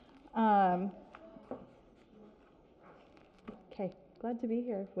Um, okay, glad to be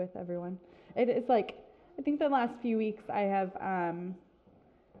here with everyone. It is like, I think the last few weeks I have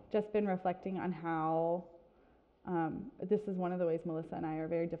just been reflecting on how this is one of the ways Melissa and I are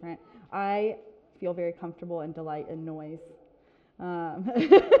very different. I feel very comfortable and delight in noise. And,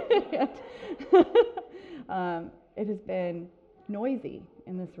 it has been noisy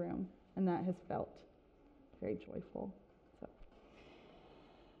in this room, and that has felt very joyful. So,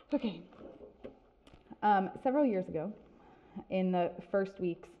 okay. Several years ago, in the first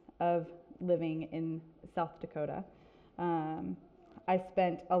weeks of living in South Dakota, I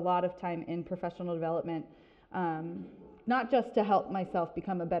spent a lot of time in professional development, not just to help myself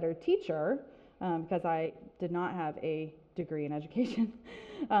become a better teacher, because I did not have a degree in education,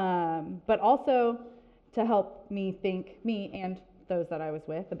 but also to help me and those that I was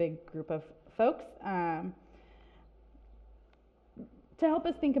with, a big group of folks, to help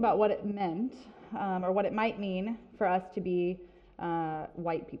us think about what it meant, or what it might mean for us to be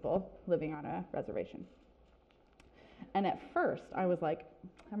white people living on a reservation. And at first, I was like,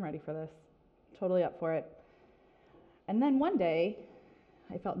 I'm ready for this, totally up for it. And then one day,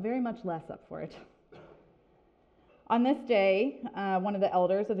 I felt very much less up for it. On this day, one of the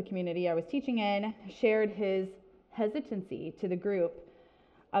elders of the community I was teaching in shared his hesitancy to the group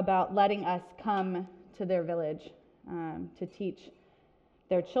about letting us come to their village to teach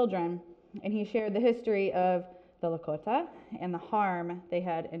their children. And he shared the history of the Lakota and the harm they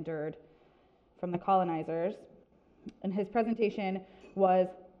had endured from the colonizers. And his presentation was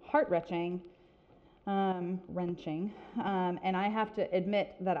heart-wrenching, and I have to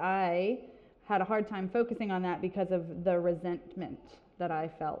admit that I had a hard time focusing on that because of the resentment that I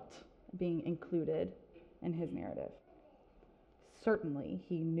felt being included in his narrative. Certainly,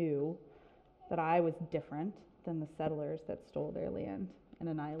 he knew that I was different than the settlers that stole their land and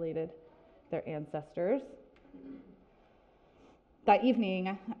annihilated their ancestors. That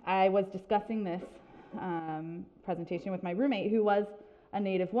evening, I was discussing this presentation with my roommate, who was a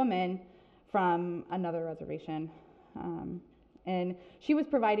Native woman from another reservation. And she was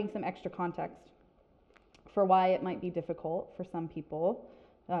providing some extra context for why it might be difficult for some people,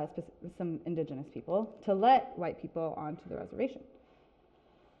 some indigenous people, to let white people onto the reservation.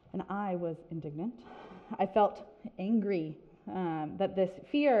 And I was indignant. I felt angry that this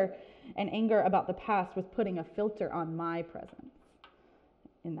fear and anger about the past was putting a filter on my presence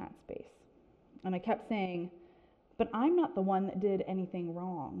in that space. And I kept saying, but I'm not the one that did anything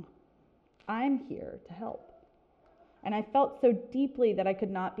wrong. I'm here to help. And I felt so deeply that I could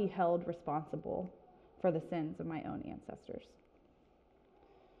not be held responsible for the sins of my own ancestors.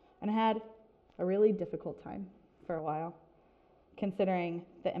 And I had a really difficult time for a while, considering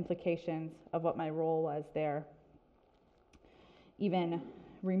the implications of what my role was there, even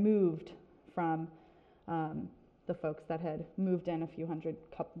removed from the folks that had moved in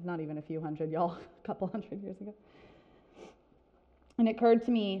not even a few hundred, y'all, a couple hundred years ago. And it occurred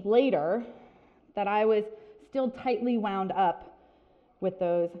to me later that I was still tightly wound up with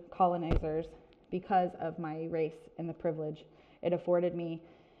those colonizers because of my race and the privilege it afforded me.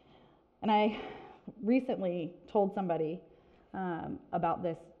 And I recently told somebody about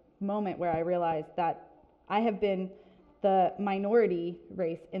this moment where I realized that I have been the minority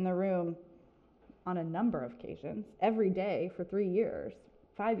race in the room on a number of occasions, every day for 3 years,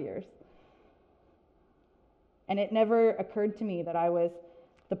 5 years. And it never occurred to me that I was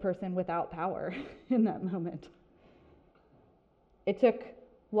the person without power in that moment. It took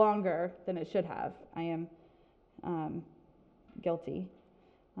longer than it should have. I am guilty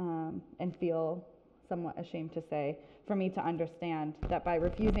and feel somewhat ashamed to say, for me to understand that by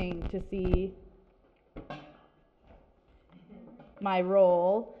refusing to see my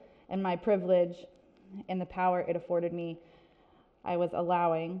role and my privilege and the power it afforded me, I was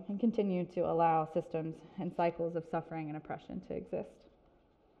allowing and continue to allow systems and cycles of suffering and oppression to exist.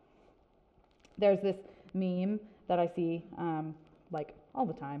 There's this meme that I see like all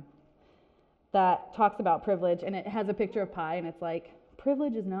the time that talks about privilege, and it has a picture of pie, and it's like,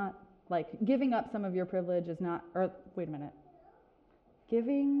 privilege is not, like, giving up some of your privilege is not, or wait a minute,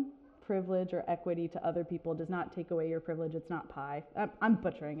 giving privilege or equity to other people does not take away your privilege. It's not pie. I'm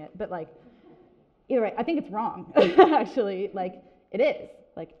butchering it, but like, either way, I think it's wrong. Actually, like, it is.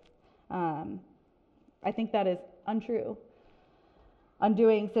 Like, I think that is untrue.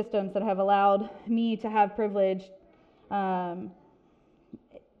 Undoing systems that have allowed me to have privilege, to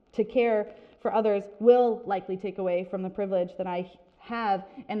care for others, will likely take away from the privilege that I have.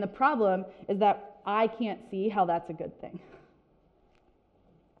 And the problem is that I can't see how that's a good thing.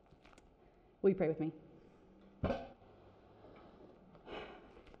 Will you pray with me?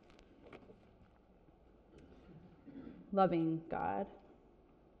 loving God.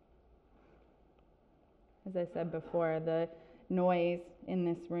 As I said before, the noise in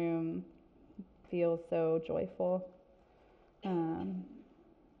this room feels so joyful.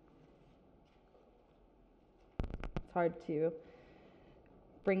 It's hard to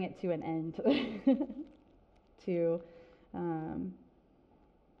bring it to an end, to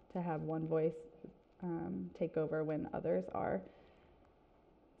have one voice take over when others are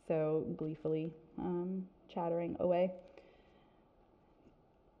so gleefully chattering away.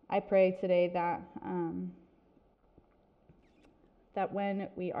 I pray today that that when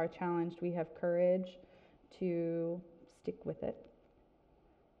we are challenged, we have courage to stick with it,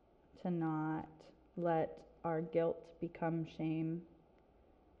 to not let our guilt become shame,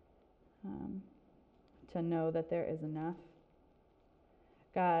 to know that there is enough.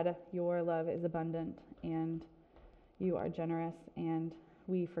 God, your love is abundant and you are generous, and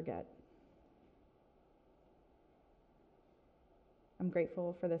we forget. I'm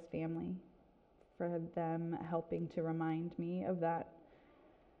grateful for this family, for them helping to remind me of that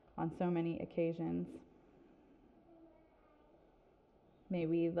on so many occasions. May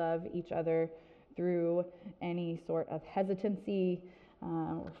we love each other through any sort of hesitancy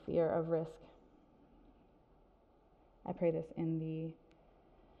or fear of risk. I pray this in the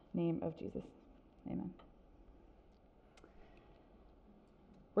name of Jesus. Amen.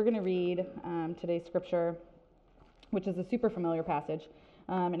 We're going to read today's scripture, which is a super familiar passage.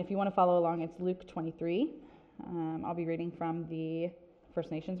 And if you want to follow along, it's Luke 23. I'll be reading from the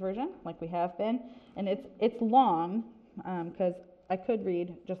First Nations version, like we have been. And it's long, because I could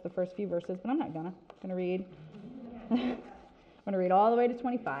read just the first few verses, but I'm not gonna. I'm gonna read. I'm gonna read all the way to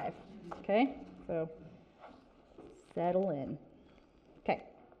 25. Okay? So settle in. Okay.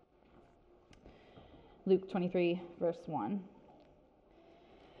 Luke 23, verse 1.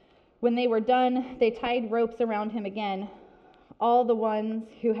 When they were done, they tied ropes around him again. All the ones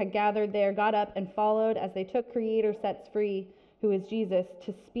who had gathered there got up and followed as they took Creator Sets Free, who is Jesus,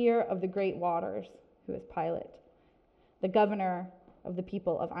 to Spear of the Great Waters, who is Pilate, the governor of the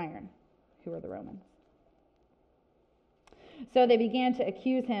people of iron, who are the Romans. So they began to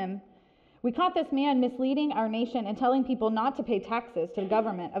accuse him. We caught this man misleading our nation and telling people not to pay taxes to the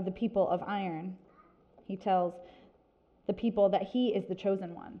government of the people of iron. He tells the people that he is the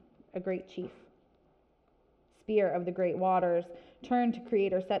chosen one, a great chief. Spear of the Great Waters turned to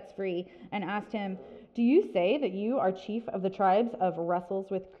Creator Sets Free and asked him, do you say that you are chief of the tribes of wrestles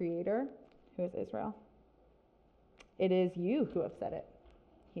with Creator, who is Israel? It is you who have said it,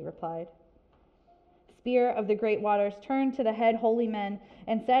 he replied. Spear of the Great Waters turned to the head holy men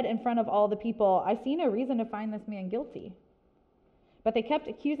and said in front of all the people, I see no reason to find this man guilty. But they kept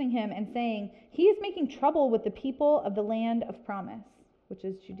accusing him and saying, he is making trouble with the people of the land of promise, which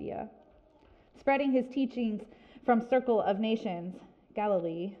is Judea, spreading his teachings from circle of nations,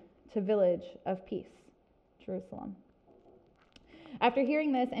 Galilee, to village of peace, Jerusalem. After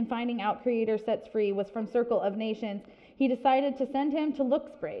hearing this and finding out Creator Sets Free was from circle of nations, he decided to send him to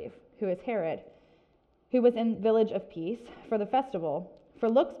Looksbrave, who is Herod, who was in village of peace, for the festival, for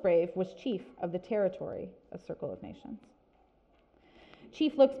Looksbrave was chief of the territory of circle of nations.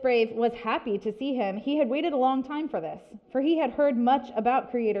 Chief Looksbrave was happy to see him. He had waited a long time for this, for he had heard much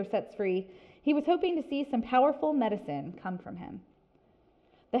about Creator Sets Free. He was hoping to see some powerful medicine come from him.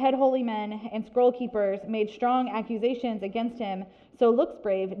 The head holy men and scroll keepers made strong accusations against him, so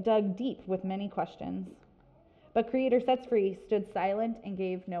Looksbrave dug deep with many questions. But Creator Sets Free stood silent and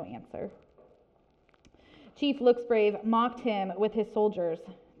gave no answer. Chief Looksbrave mocked him with his soldiers.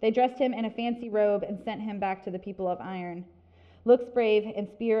 They dressed him in a fancy robe and sent him back to the people of iron. Looksbrave and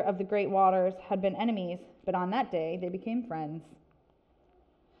Spear of the Great Waters had been enemies, but on that day they became friends.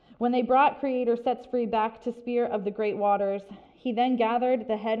 When they brought Creator Sets Free back to Spear of the Great Waters, he then gathered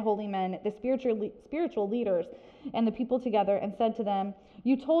the head holy men, the spiritual leaders, and the people together and said to them,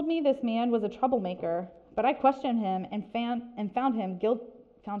 you told me this man was a troublemaker, but I questioned him and found him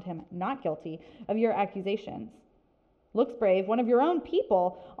not guilty of your accusations. Looksbrave, one of your own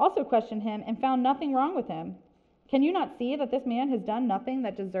people, also questioned him and found nothing wrong with him. Can you not see that this man has done nothing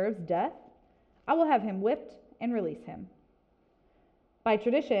that deserves death? I will have him whipped and release him. By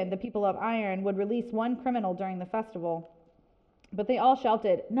tradition, the people of iron would release one criminal during the festival. But they all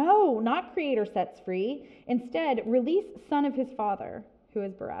shouted, no, not Creator Sets Free. Instead, release son of his father, who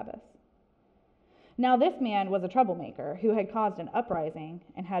is Barabbas. Now this man was a troublemaker who had caused an uprising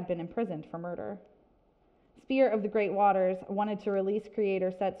and had been imprisoned for murder. Spear of the Great Waters wanted to release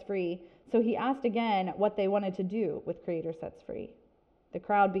Creator Sets Free, so he asked again what they wanted to do with Creator Sets Free. The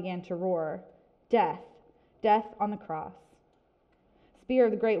crowd began to roar, death, death on the cross. spear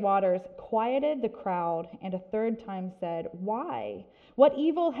of the great waters, quieted the crowd, and a third time said, "Why? What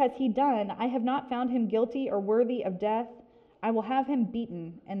evil has he done? I have not found him guilty or worthy of death. I will have him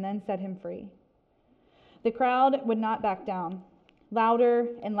beaten and then set him free." The crowd would not back down. Louder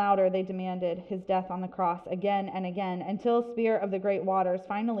and louder they demanded his death on the cross again and again, until Spear of the Great Waters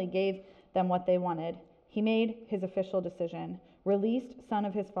finally gave them what they wanted. He made his official decision, released son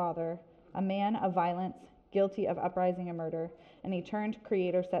of his father, a man of violence, guilty of uprising and murder, and he turned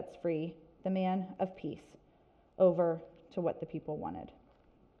Creator sets free, the man of peace, over to what the people wanted.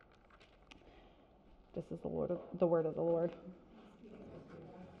 This is the word of the Lord.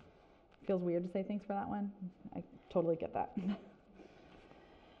 Feels weird to say thanks for that one. I totally get that.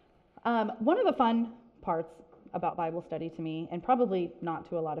 One of the fun parts about Bible study to me, and probably not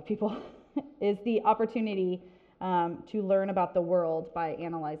to a lot of people, is the opportunity to learn about the world by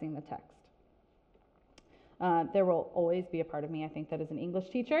analyzing the text. There will always be a part of me, I think, that is an English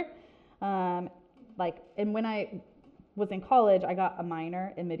teacher. And when I was in college, I got a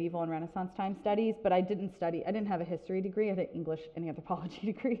minor in medieval and Renaissance time studies, but I didn't have a history degree. I had an English and anthropology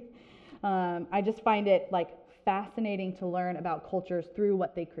degree. I just find it fascinating to learn about cultures through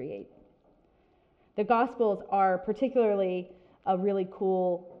what they create. The Gospels are particularly a really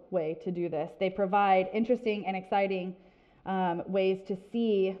cool way to do this. They provide interesting and exciting ways to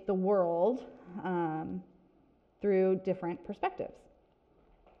see the world through different perspectives.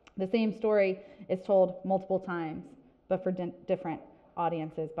 The same story is told multiple times, but for different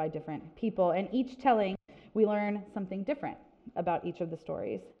audiences by different people. And each telling, we learn something different about each of the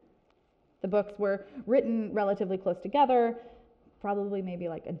stories. The books were written relatively close together, probably maybe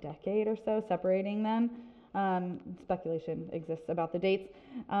a decade or so separating them. Speculation exists about the dates,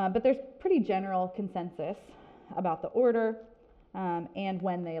 but there's pretty general consensus about the order and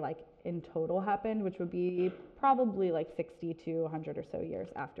when they in total happened, which would be probably 60 to 100 or so years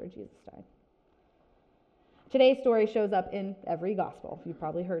after Jesus died. Today's story shows up in every gospel. You've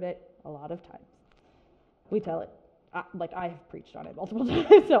probably heard it a lot of times. We tell it. I have preached on it multiple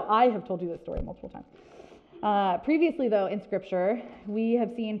times, so I have told you this story multiple times. Previously, though, in Scripture, we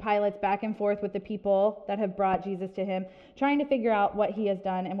have seen Pilate's back and forth with the people that have brought Jesus to him, trying to figure out what he has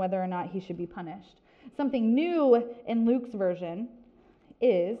done and whether or not he should be punished. Something new in Luke's version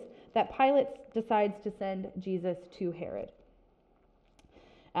is that Pilate decides to send Jesus to Herod.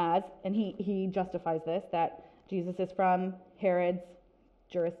 And he justifies this, that Jesus is from Herod's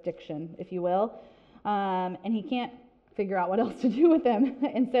jurisdiction, if you will, and he can't figure out what else to do with him.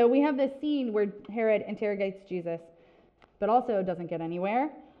 And so we have this scene where Herod interrogates Jesus, but also doesn't get anywhere.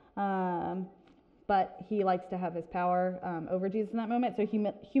 But he likes to have his power over Jesus in that moment, so he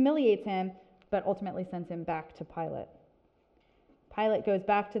humiliates him, but ultimately sends him back to Pilate. Pilate goes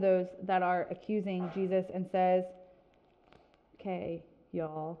back to those that are accusing Jesus and says, "Okay,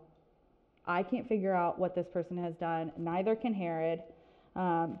 y'all, I can't figure out what this person has done. Neither can Herod.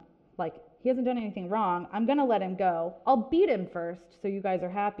 He hasn't done anything wrong. I'm going to let him go. I'll beat him first so you guys are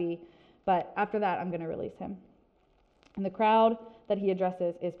happy, but after that, I'm going to release him." And the crowd that he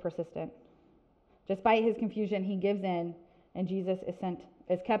addresses is persistent. Despite his confusion, he gives in, and Jesus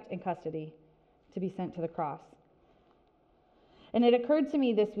is kept in custody to be sent to the cross. And it occurred to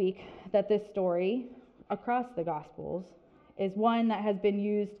me this week that this story across the Gospels is one that has been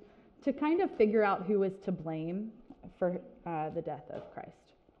used to kind of figure out who is to blame for the death of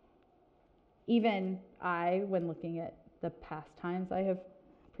Christ. Even I, when looking at the past times I have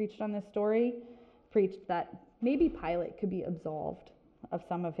preached on this story, preached that maybe Pilate could be absolved of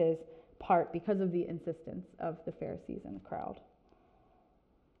some of his part because of the insistence of the Pharisees and the crowd.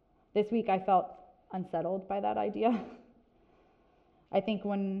 This week I felt unsettled by that idea. I think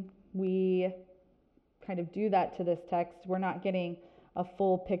when we kind of do that to this text, we're not getting a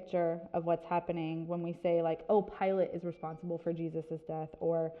full picture of what's happening when we say oh, Pilate is responsible for Jesus' death,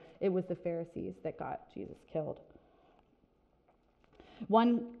 or it was the Pharisees that got Jesus killed.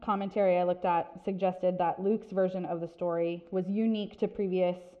 One commentary I looked at suggested that Luke's version of the story was unique to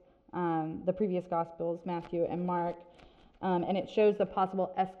the previous Gospels, Matthew and Mark, and it shows the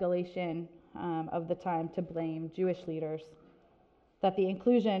possible escalation of the time to blame Jewish leaders. That the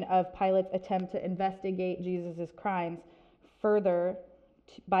inclusion of Pilate's attempt to investigate Jesus' crimes further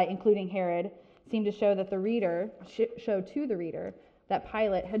by including Herod seemed to show that the reader that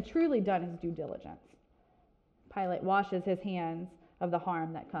Pilate had truly done his due diligence. Pilate washes his hands of the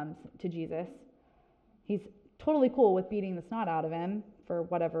harm that comes to Jesus. He's totally cool with beating the snot out of him for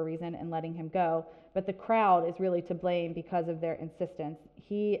whatever reason and letting him go, but the crowd is really to blame because of their insistence.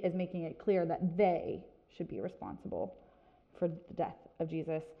 He is making it clear that they should be responsible for the death of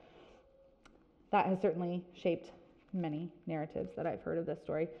Jesus. That has certainly shaped many narratives that I've heard of this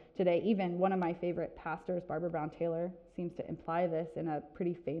story today. Even one of my favorite pastors, Barbara Brown Taylor, seems to imply this in a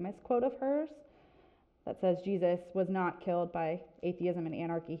pretty famous quote of hers that says Jesus was not killed by atheism and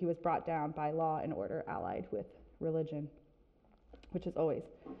anarchy. He was brought down by law and order allied with religion, which is always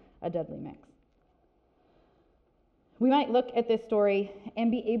a deadly mix. We might look at this story and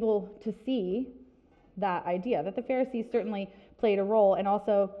be able to see that idea that the Pharisees certainly played a role, and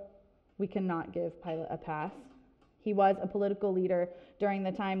also we cannot give Pilate a pass. He was a political leader during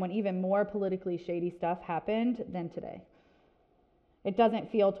the time when even more politically shady stuff happened than today. It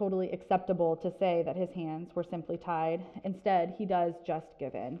doesn't feel totally acceptable to say that his hands were simply tied. Instead, he does just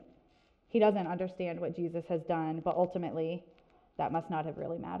give in. He doesn't understand what Jesus has done, but ultimately, that must not have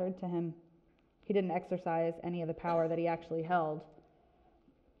really mattered to him. He didn't exercise any of the power that he actually held,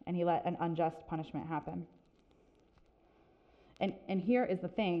 and he let an unjust punishment happen. And here is the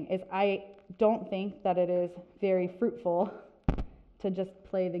thing, is I don't think that it is very fruitful to just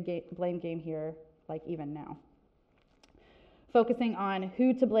play the blame game here, like even now. Focusing on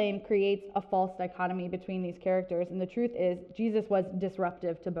who to blame creates a false dichotomy between these characters, and the truth is Jesus was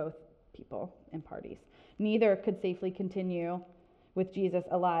disruptive to both people and parties. Neither could safely continue with Jesus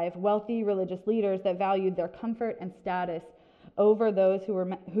alive. Wealthy religious leaders that valued their comfort and status over those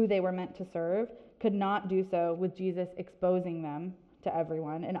who they were meant to serve could not do so with Jesus exposing them to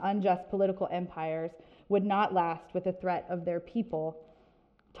everyone, and unjust political empires would not last with the threat of their people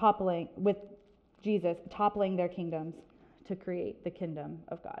toppling, with Jesus toppling their kingdoms to create the kingdom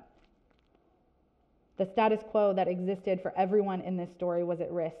of God. The status quo that existed for everyone in this story was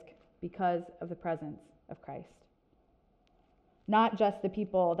at risk because of the presence of Christ. Not just the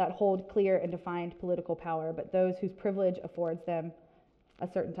people that hold clear and defined political power, but those whose privilege affords them a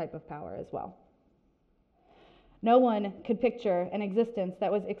certain type of power as well. No one could picture an existence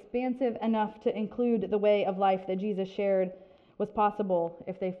that was expansive enough to include the way of life that Jesus shared was possible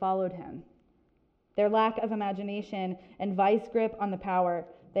if they followed him. Their lack of imagination and vice grip on the power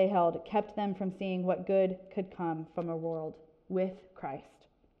they held kept them from seeing what good could come from a world with Christ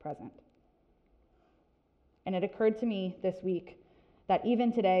present. And it occurred to me this week that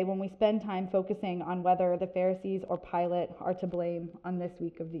even today, when we spend time focusing on whether the Pharisees or Pilate are to blame on this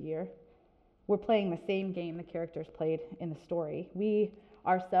week of the year, we're playing the same game the characters played in the story. We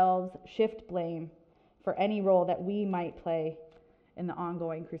ourselves shift blame for any role that we might play in the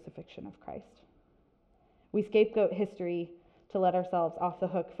ongoing crucifixion of Christ. We scapegoat history to let ourselves off the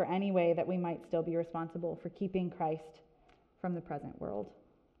hook for any way that we might still be responsible for keeping Christ from the present world.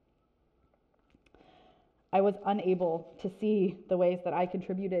 I was unable to see the ways that I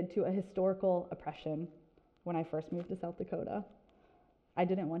contributed to a historical oppression when I first moved to South Dakota. I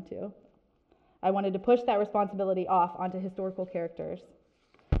didn't want to. I wanted to push that responsibility off onto historical characters.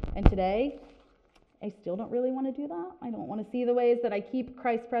 And today, I still don't really want to do that. I don't want to see the ways that I keep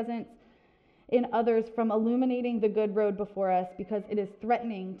Christ's presence in others from illuminating the good road before us, because it is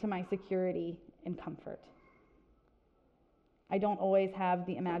threatening to my security and comfort. I don't always have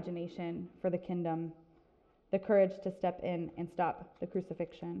the imagination for the kingdom, the courage to step in and stop the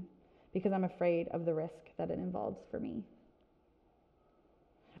crucifixion, because I'm afraid of the risk that it involves for me.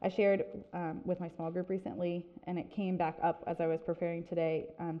 I shared with my small group recently, and it came back up as I was preparing today,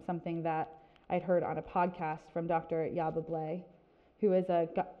 something that I'd heard on a podcast from Dr. Yaba Blay, who is a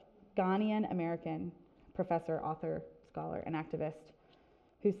Ghanaian American professor, author, scholar, and activist,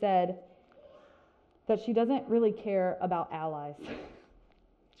 who said that she doesn't really care about allies.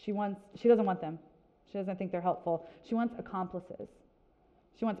 She doesn't want them. She doesn't think they're helpful. She wants accomplices.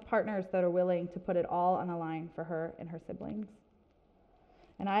 She wants partners that are willing to put it all on the line for her and her siblings.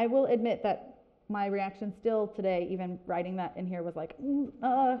 And I will admit that my reaction still today, even writing that in here, was like,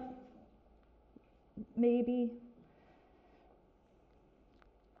 maybe.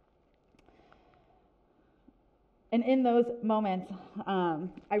 And in those moments,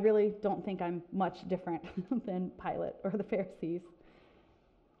 I really don't think I'm much different than Pilate or the Pharisees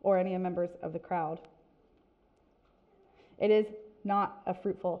or any members of the crowd. It is not a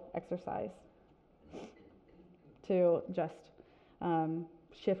fruitful exercise to just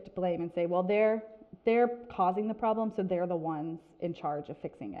shift blame and say, well, they're causing the problem, so they're the ones in charge of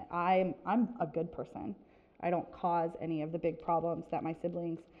fixing it. I'm a good person. I don't cause any of the big problems that my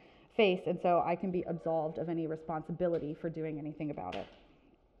siblings face, and so I can be absolved of any responsibility for doing anything about it.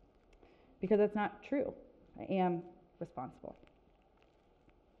 Because that's not true. I am responsible.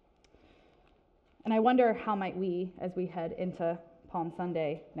 And I wonder how might we, as we head into Palm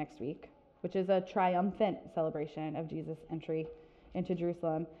Sunday next week, which is a triumphant celebration of Jesus' entry into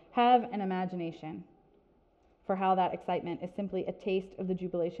Jerusalem, have an imagination for how that excitement is simply a taste of the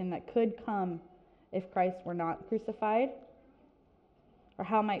jubilation that could come if Christ were not crucified? Or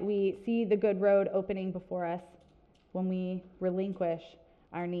how might we see the good road opening before us when we relinquish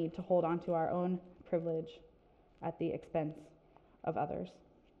our need to hold on to our own privilege at the expense of others?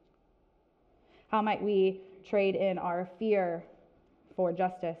 How might we trade in our fear for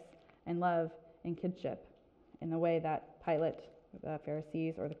justice and love and kidship in the way that Pilate, the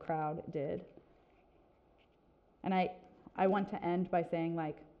Pharisees, or the crowd did? And I want to end by saying,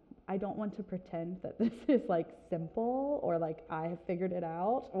 like, I don't want to pretend that this is like simple, or like I have figured it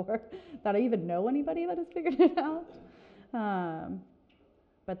out, or that I even know anybody that has figured it out.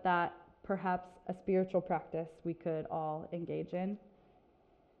 But that perhaps a spiritual practice we could all engage in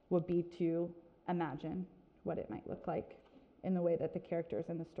would be to imagine what it might look like in the way that the characters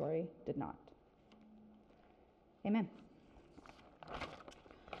in the story did not. Amen.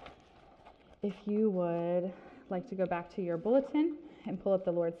 If you would like to go back to your bulletin and pull up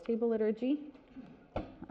the Lord's Table liturgy,